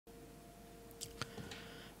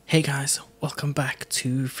Hey guys, welcome back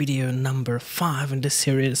to video number 5 in this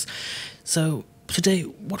series. So today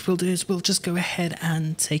what we'll do is we'll just go ahead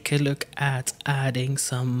and take a look at adding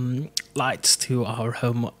some lights to our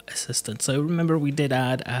home assistant. So remember we did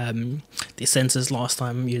add the sensors last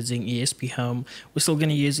time using ESPHome. We're still going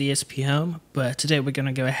to use ESPHome, but today we're going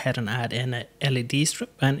to go ahead and add in an LED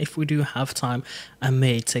strip, and if we do have time I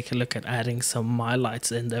may take a look at adding some my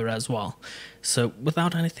lights in there as well. So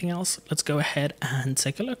without anything else, let's go ahead and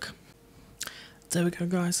take a look. There we go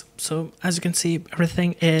guys. So as you can see,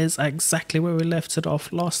 everything is exactly where we left it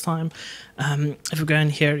off last time. If we go in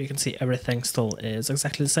here, you can see everything still is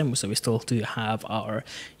exactly the same. So we still do have our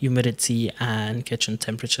humidity and kitchen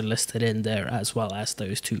temperature listed in there, as well as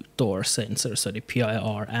those two door sensors. So the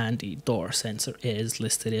PIR and the door sensor is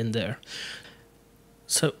listed in there.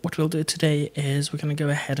 So what we'll do today is we're going to go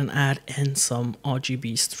ahead and add in some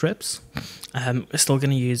RGB strips. We're still going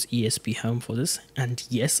to use ESPHome for this, and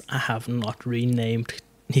yes, I have not renamed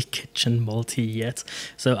the kitchen multi yet,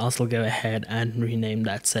 so I'll still go ahead and rename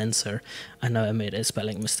that sensor. I know I made a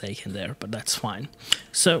spelling mistake in there, but that's fine.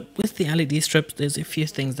 So with the LED strips, there's a few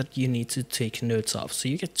things that you need to take notes of. So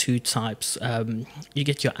you get two types. You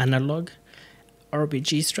get your analog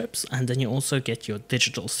RGB strips, and then you also get your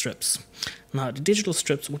digital strips. Now the digital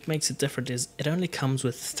strips, what makes it different is it only comes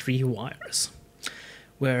with 3 wires,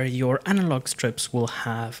 where your analog strips will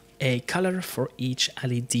have a color for each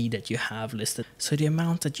LED that you have listed. So the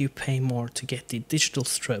amount that you pay more to get the digital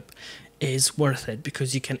strip is worth it,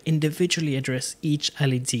 because you can individually address each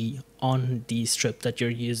LED on the strip that you're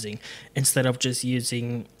using, instead of just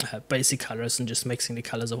using basic colors and just mixing the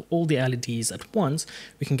colors of all the LEDs at once.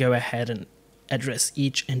 We can go ahead and address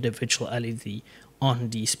each individual LED on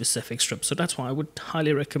the specific strip. So that's why I would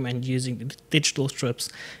highly recommend using the digital strips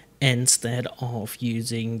instead of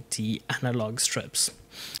using the analog strips.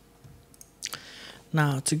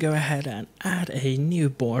 Now to go ahead and add a new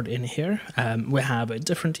board in here, we have a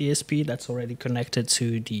different ESP that's already connected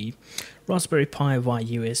to the Raspberry Pi via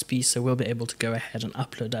USB, so we'll be able to go ahead and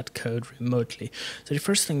upload that code remotely. So the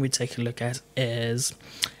first thing we take a look at is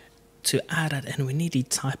to add it, and we need the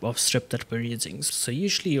type of strip that we're using. So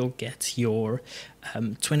usually you'll get your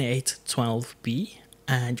 2812B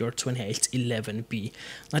and your 2811B.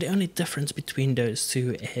 Now the only difference between those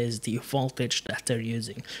two is the voltage that they're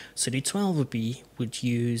using. So the 12B would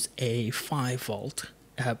use a 5 volt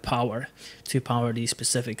power to power the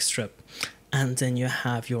specific strip, and then you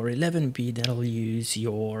have your 11B that'll use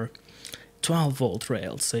your 12 volt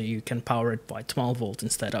rail, so you can power it by 12 volt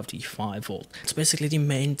instead of the 5 volt. It's basically the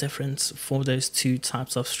main difference for those two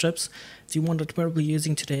types of strips. The one that we'll be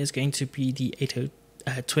using today is going to be the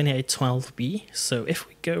 2812B. So if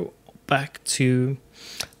we go back to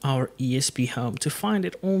our ESPHome, to find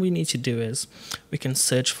it, all we need to do is we can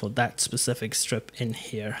search for that specific strip in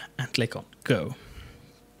here and click on go.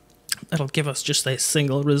 That'll give us just a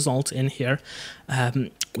single result in here,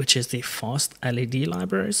 which is the fast LED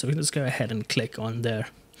library. So we just go ahead and click on there,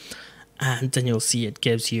 and then you'll see it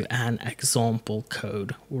gives you an example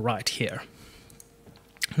code right here.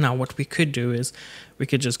 Now what we could do is we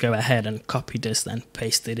could just go ahead and copy this and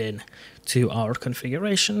paste it in to our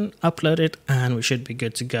configuration, upload it, and we should be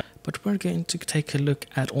good to go. But we're going to take a look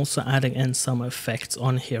at also adding in some effects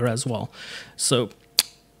on here as well. So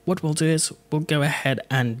what we'll do is we'll go ahead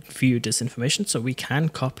and view this information, so we can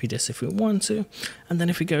copy this if we want to, and then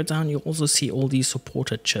if we go down you'll also see all these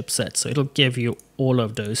supported chipsets, so it'll give you all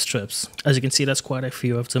of those strips. As you can see, there's quite a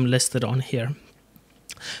few of them listed on here.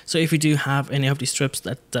 So if you do have any of these strips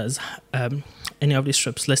that does any of these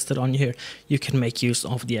strips listed on here, you can make use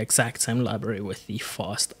of the exact same library with the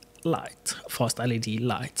fast LED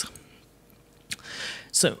light.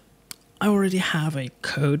 So I already have a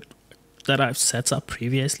code that I've set up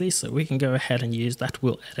previously, so we can go ahead and use that.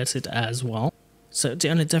 We'll edit it as well. So the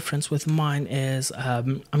only difference with mine is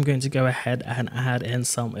I'm going to go ahead and add in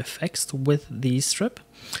some effects with the strip.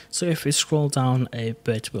 So if we scroll down a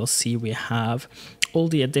bit, we'll see we have all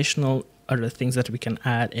the additional other things that we can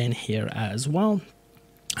add in here as well.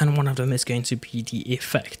 And one of them is going to be the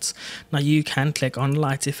effects. Now you can click on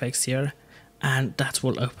light effects here, and that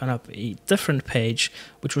will open up a different page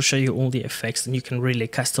which will show you all the effects, and you can really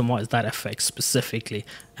customize that effect specifically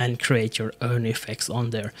and create your own effects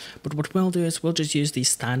on there. But what we'll do is we'll just use these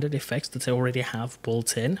standard effects that I already have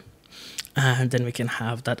built in, and then we can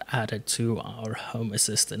have that added to our home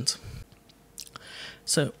assistant.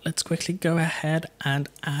 So let's quickly go ahead and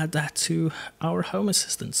add that to our home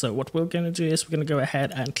assistant. So what we're going to do is we're going to go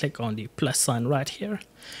ahead and click on the plus sign right here.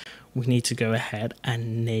 We need to go ahead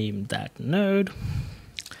and name that node.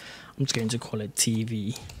 I'm just going to call it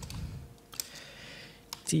TV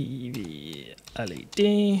TV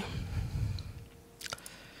LED,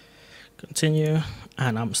 continue,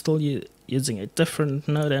 and I'm still using a different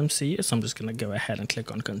node MCU, so I'm just going to go ahead and click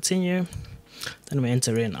on continue. Then we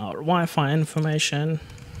enter in our Wi-Fi information,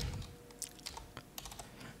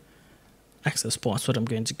 access password. I'm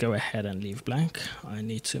going to go ahead and leave blank. I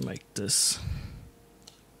need to make this,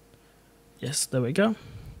 yes, there we go.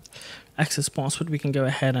 Access password we can go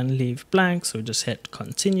ahead and leave blank, so just hit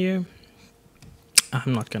continue.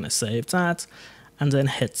 I'm not going to save that, and then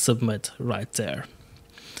hit submit right there.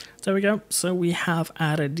 There we go. So we have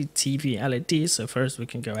added the TV LED. So first we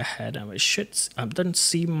can go ahead and we should, I don't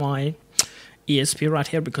see my ESP right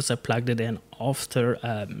here because I plugged it in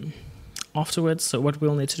afterwards. So what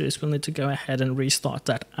we'll need to do is we'll need to go ahead and restart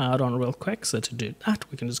that add-on real quick. So to do that,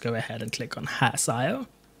 we can just go ahead and click on has.io.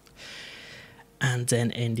 And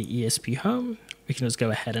then in the ESPHome, we can just go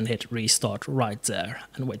ahead and hit restart right there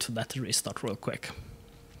and wait for that to restart real quick.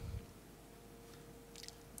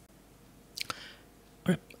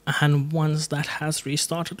 And once that has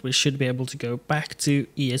restarted, we should be able to go back to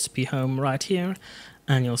ESPHome right here,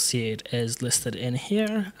 and you'll see it is listed in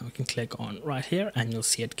here. And we can click on right here, and you'll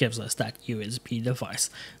see it gives us that USB device.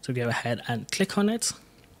 So go ahead and click on it,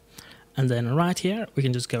 and then right here we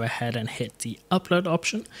can just go ahead and hit the upload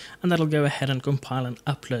option, and that'll go ahead and compile and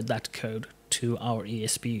upload that code to our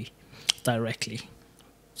ESP directly.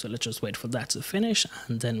 So let's just wait for that to finish,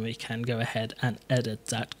 and then we can go ahead and edit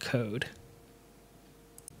that code.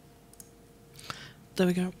 There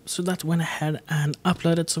we go. So that went ahead and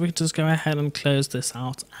uploaded. So we can just go ahead and close this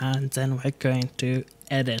out, and then we're going to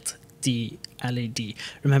edit the LED.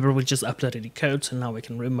 Remember, we just uploaded the code, so now we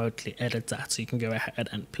can remotely edit that. So you can go ahead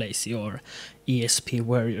and place your ESP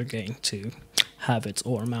where you're going to have it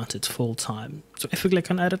or mount it full time. So if we click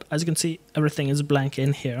on edit, as you can see, everything is blank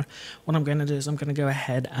in here. What I'm going to do is I'm going to go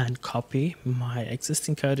ahead and copy my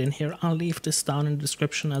existing code in here. I'll leave this down in the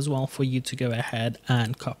description as well for you to go ahead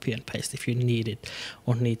and copy and paste if you need it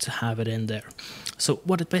or need to have it in there. So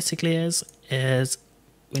what it basically is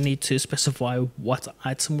we need to specify what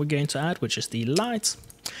item we're going to add, which is the light,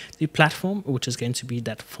 the platform, which is going to be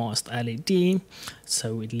that fast LED,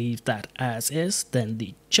 so we leave that as is. Then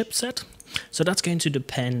the chipset, so that's going to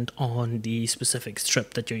depend on the specific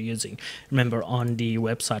strip that you're using. Remember, on the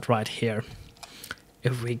website right here,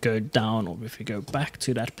 if we go down or if we go back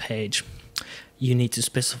to that page, you need to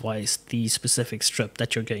specify the specific strip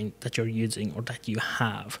that you're using or that you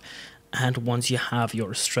have. And once you have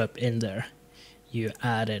your strip in there, you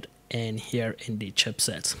add it in here in the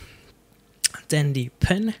chipset. Then the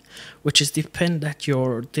pin, which is the pin that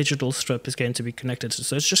your digital strip is going to be connected to.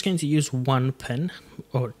 So it's just going to use one pin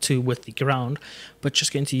or two with the ground, but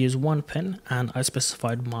just going to use one pin, and I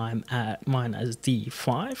specified mine as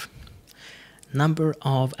D5. Number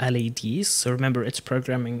of LEDs, so remember it's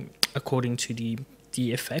programming according to the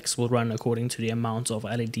effects will run according to the amount of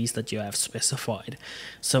LEDs that you have specified.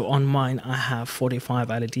 So on mine I have 45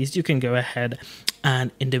 LEDs. You can go ahead and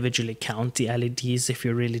individually count the LEDs if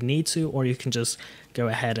you really need to, or you can just go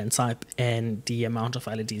ahead and type in the amount of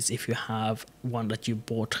LEDs if you have one that you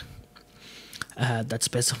bought that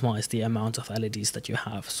specifies the amount of LEDs that you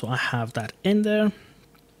have. So I have that in there.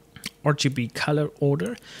 RGB color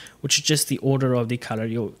order, which is just the order of the color.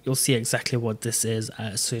 You'll see exactly what this is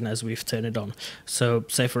as soon as we've turned it on. So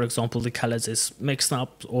say for example the colors is mixed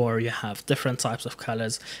up, or you have different types of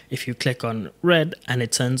colors. If you click on red and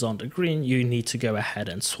it turns on the green, you need to go ahead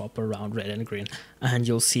and swap around red and green, and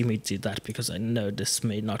you'll see me do that because I know this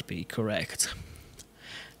may not be correct.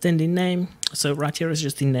 Then the name, so right here is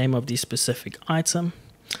just the name of the specific item.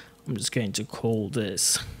 I'm just going to call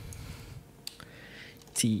this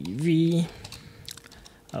TV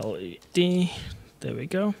LED, there we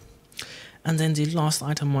go. And then the last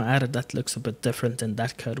item I added that looks a bit different than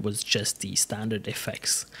that code was just the standard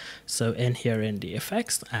effects. So in here in the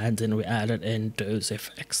effects, and then we added in those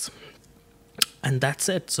effects. And that's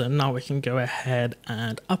it. So now we can go ahead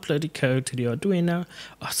and upload the code to the Arduino,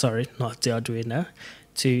 oh sorry, not the Arduino,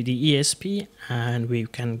 to the ESP, and we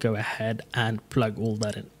can go ahead and plug all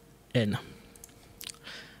that in.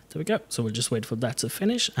 There we go. So we'll just wait for that to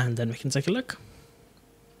finish, and then we can take a look.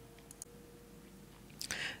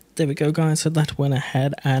 There we go, guys. So that went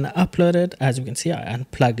ahead and uploaded. As you can see, I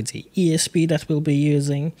unplugged the ESP that we'll be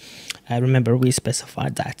using. Remember, we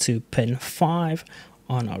specified that to pin 5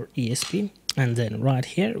 on our ESP. And then right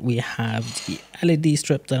here, we have the LED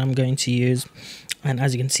strip that I'm going to use. And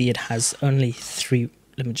as you can see, it has only 3.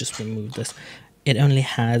 Let me just remove this. It only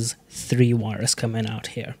has 3 wires coming out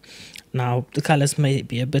here. Now, the colors may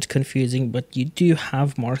be a bit confusing, but you do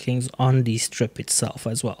have markings on the strip itself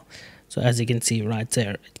as well. So as you can see right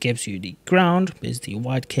there, it gives you the ground is the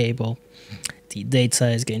white cable, the data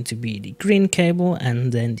is going to be the green cable,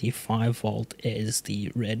 and then the 5-volt is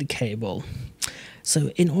the red cable. So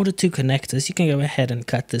in order to connect this, you can go ahead and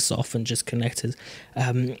cut this off and just connect it.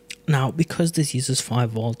 Now, because this uses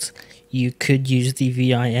 5 volts, you could use the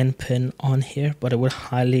VIN pin on here, but I would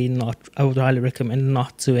highly recommend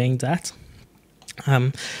not doing that.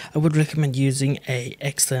 I would recommend using a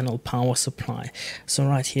external power supply. So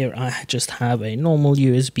right here, I just have a normal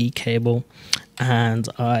USB cable, and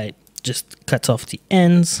I just cut off the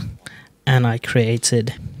ends, and I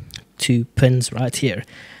created 2 pins right here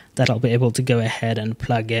that I'll be able to go ahead and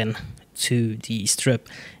plug in to the strip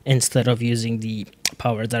instead of using the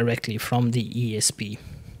power directly from the ESP.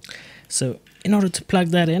 So in order to plug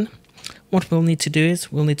that in, what we'll need to do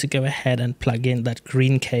is we'll need to go ahead and plug in that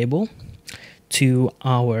green cable to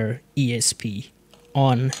our ESP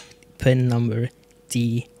on pin number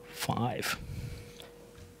D5.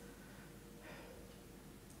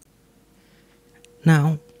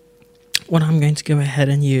 Now, what I'm going to go ahead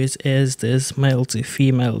and use is this male to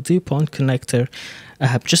female DuPont connector.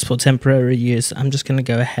 Just for temporary use, I'm just going to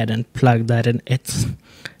go ahead and plug that in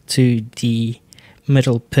to the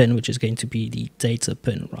middle pin, which is going to be the data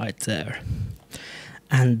pin right there.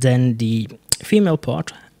 And then the female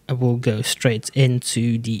part will go straight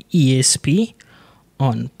into the ESP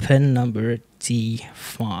on pin number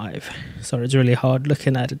D5. Sorry, it's really hard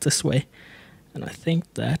looking at it this way. And I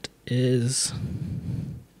think that is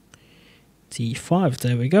D5.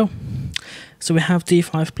 There we go. So we have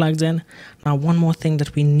D5 plugged in. Now, one more thing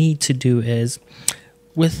that we need to do is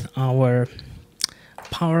with our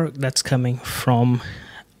power that's coming from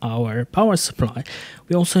our power supply,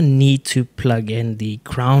 we also need to plug in the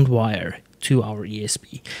ground wire to our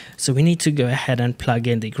ESP. So we need to go ahead and plug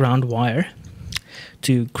in the ground wire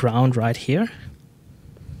to ground right here,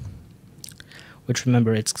 which,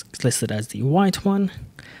 remember, it's listed as the white one.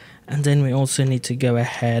 And then we also need to go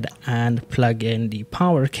ahead and plug in the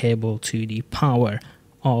power cable to the power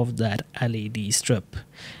of that LED strip,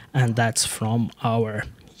 and that's from our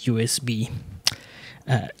USB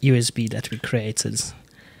that we created.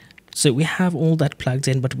 So we have all that plugged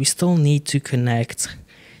in, but we still need to connect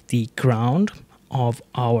the ground of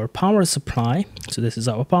our power supply. So this is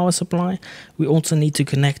our power supply. We also need to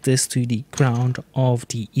connect this to the ground of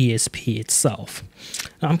the ESP itself.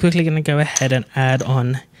 Now I'm quickly going to go ahead and add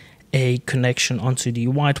on a connection onto the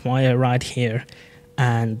white wire right here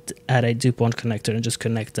and add a DuPont connector and just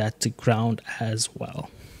connect that to ground as well.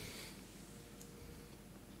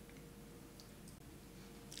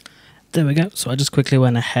 There we go. So I just quickly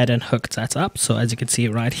went ahead and hooked that up. So as you can see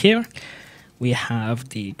right here, we have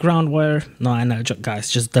the ground wire. Now I know, guys,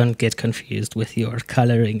 just don't get confused with your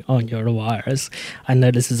coloring on your wires. I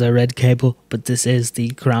know this is a red cable, but this is the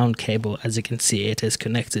ground cable. As you can see, it is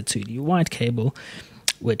connected to the white cable,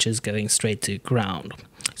 which is going straight to ground.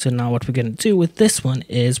 So now what we're going to do with this one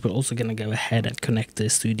is we're also going to go ahead and connect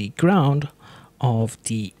this to the ground of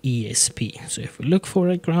the ESP. So if we look for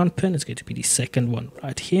a ground pin, it's going to be the second one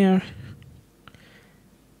right here.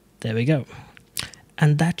 There we go.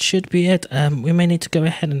 And that should be it. We may need to go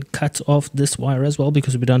ahead and cut off this wire as well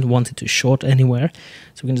because we don't want it to short anywhere.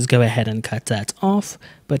 So we can just go ahead and cut that off,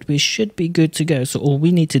 but we should be good to go. So all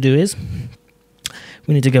we need to do is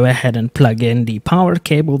we need to go ahead and plug in the power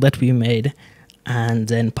cable that we made and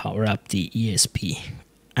then power up the ESP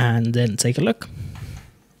and then take a look.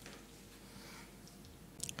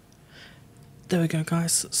 There we go,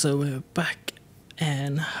 guys. So we're back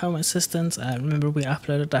in Home Assistant. Remember, we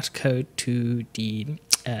uploaded that code to the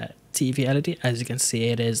TV LED. As you can see,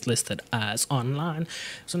 it is listed as online.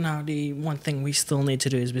 So now the one thing we still need to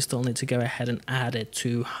do is we still need to go ahead and add it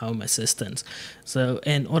to Home Assistant. So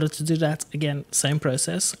in order to do that, again, same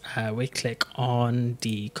process. We click on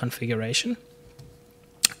the configuration,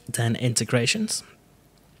 then integrations.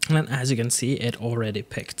 And as you can see, it already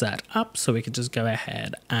picked that up. So we could just go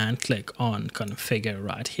ahead and click on configure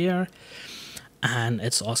right here. And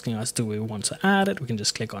it's asking us, do we want to add it? We can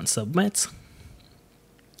just click on submit.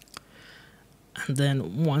 And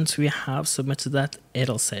then once we have submitted that,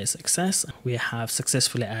 it'll say success. We have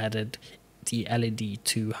successfully added the LED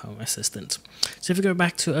to Home Assistant. So if we go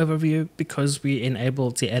back to overview, because we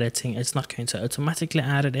enabled the editing, it's not going to automatically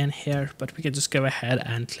add it in here, but we can just go ahead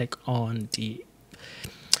and click on the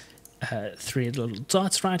 3 little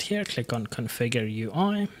dots right here, click on configure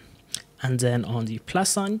UI, and then on the plus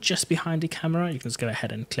sign just behind the camera, you can just go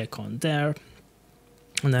ahead and click on there.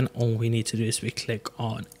 And then all we need to do is we click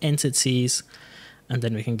on entities, and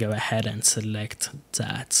then we can go ahead and select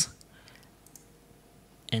that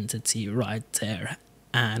entity right there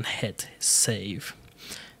and hit save.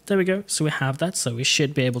 There we go. So we have that. So we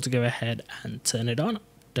should be able to go ahead and turn it on.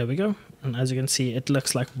 There we go. And as you can see, it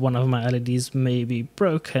looks like one of my LEDs may be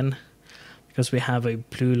broken because we have a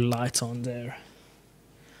blue light on there.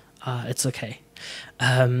 It's okay.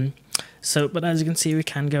 But as you can see, we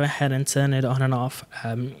can go ahead and turn it on and off.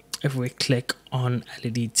 If we click on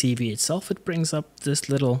LED TV itself, it brings up this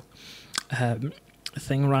little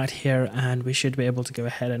thing right here, and we should be able to go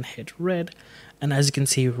ahead and hit red. And as you can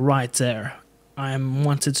see right there, I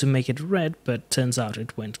wanted to make it red, but turns out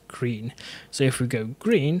it went green. So if we go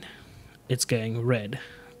green, it's going red,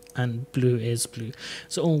 and blue is blue.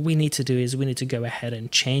 So all we need to do is we need to go ahead and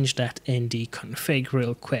change that in the config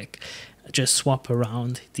real quick. Just swap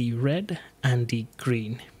around the red and the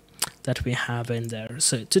green that we have in there.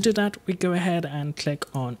 So to do that, we go ahead and click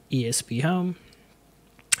on ESPHome.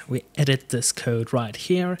 We edit this code right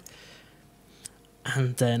here,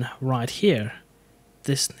 and then right here,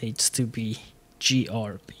 this needs to be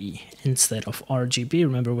GRB instead of RGB.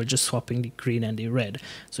 Remember, we're just swapping the green and the red,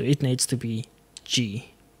 so it needs to be GRB.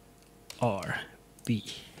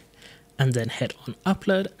 And then hit on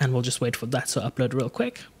upload, and we'll just wait for that to upload real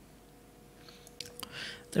quick.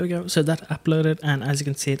 There we go. So that uploaded, and as you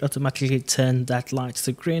can see, it automatically turned that light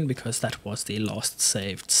to green because that was the last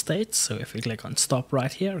saved state. So if we click on stop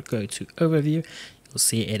right here, go to overview, you'll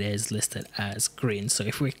see it is listed as green. So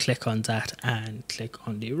if we click on that and click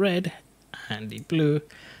on the red and the blue,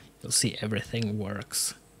 you'll see everything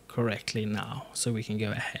works correctly now. So we can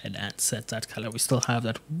go ahead and set that color. We still have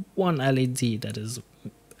that one LED that is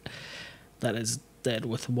dead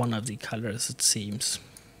with one of the colors, it seems.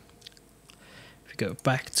 Go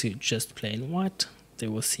back to just plain white, they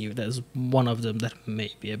will see there's one of them that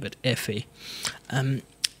may be a bit iffy.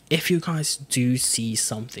 If you guys do see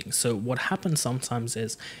something, so what happens sometimes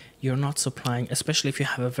is you're not supplying, especially if you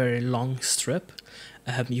have a very long strip,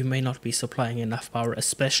 you may not be supplying enough power,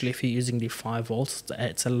 especially if you're using the 5 volts.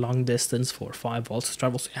 It's a long distance for 5 volts to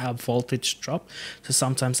travel, so you have voltage drop. So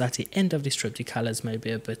sometimes at the end of the strip, the colors may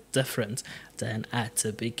be a bit different than at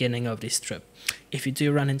the beginning of the strip. If you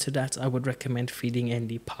do run into that, I would recommend feeding in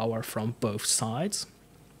the power from both sides.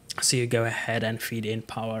 So you go ahead and feed in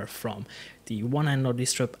power from the one end of the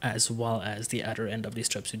strip as well as the other end of the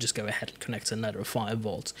strip. So just go ahead and connect another 5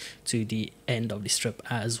 volts to the end of the strip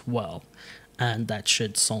as well. And that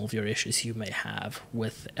should solve your issues you may have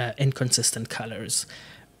with inconsistent colors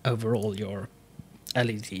over all your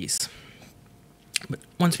LEDs. But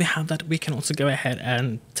once we have that, we can also go ahead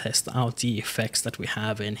and test out the effects that we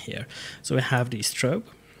have in here. So we have the strobe,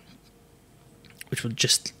 which will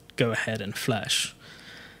just go ahead and flash.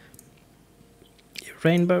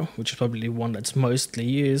 Rainbow, which is probably one that's mostly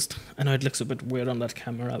used. I know it looks a bit weird on that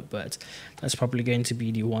camera, but that's probably going to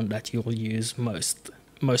be the one that you'll use most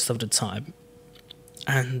of the time.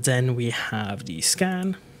 And then we have the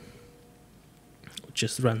scan, which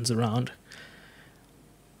just runs around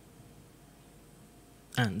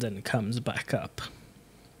and then comes back up.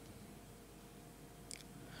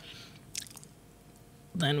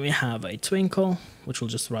 Then we have a twinkle, which will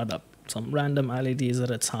just run up some random LEDs at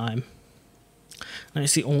a time. Now you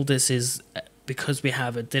see, all this is because we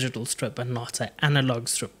have a digital strip and not an analog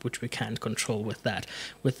strip, which we can't control with that.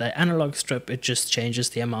 With the analog strip, it just changes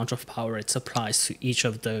the amount of power it supplies to each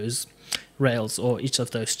of those rails or each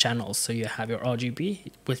of those channels. So you have your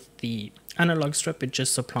RGB. With the analog strip, it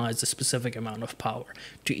just supplies a specific amount of power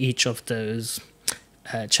to each of those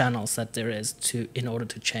channels that there is in order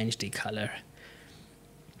to change the color.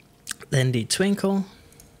 Then the twinkle,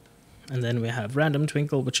 and then we have random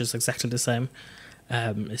twinkle, which is exactly the same.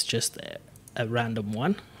 It's just a random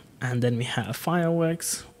one. And then we have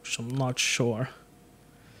fireworks, which I'm not sure.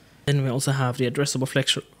 Then we also have the addressable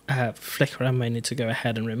flicker. I may need to go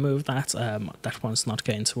ahead and remove that. That one's not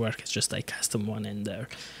going to work. It's just a custom one in there.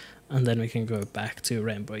 And then we can go back to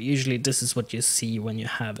rainbow. Usually this is what you see when you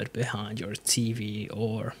have it behind your TV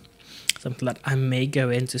or something like that. I may go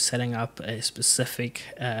into setting up a specific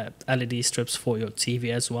LED strips for your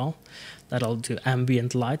TV as well. That'll do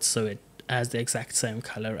ambient light, so it has the exact same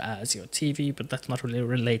color as your TV, but that's not really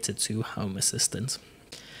related to Home Assistant.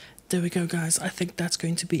 There we go, guys. I think that's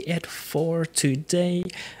going to be it for today.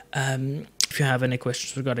 If you have any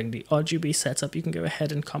questions regarding the RGB setup, you can go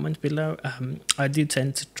ahead and comment below. I do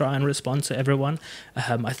tend to try and respond to everyone.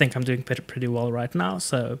 I think I'm doing pretty well right now,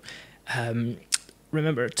 so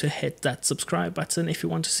remember to hit that subscribe button if you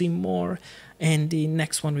want to see more. In the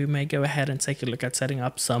next one, we may go ahead and take a look at setting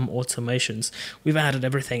up some automations. We've added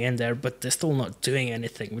everything in there, but they're still not doing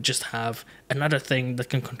anything. We just have another thing that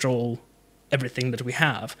can control everything that we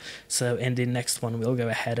have. So in the next one, we'll go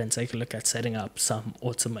ahead and take a look at setting up some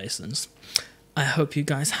automations. I hope you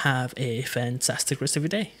guys have a fantastic rest of your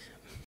day.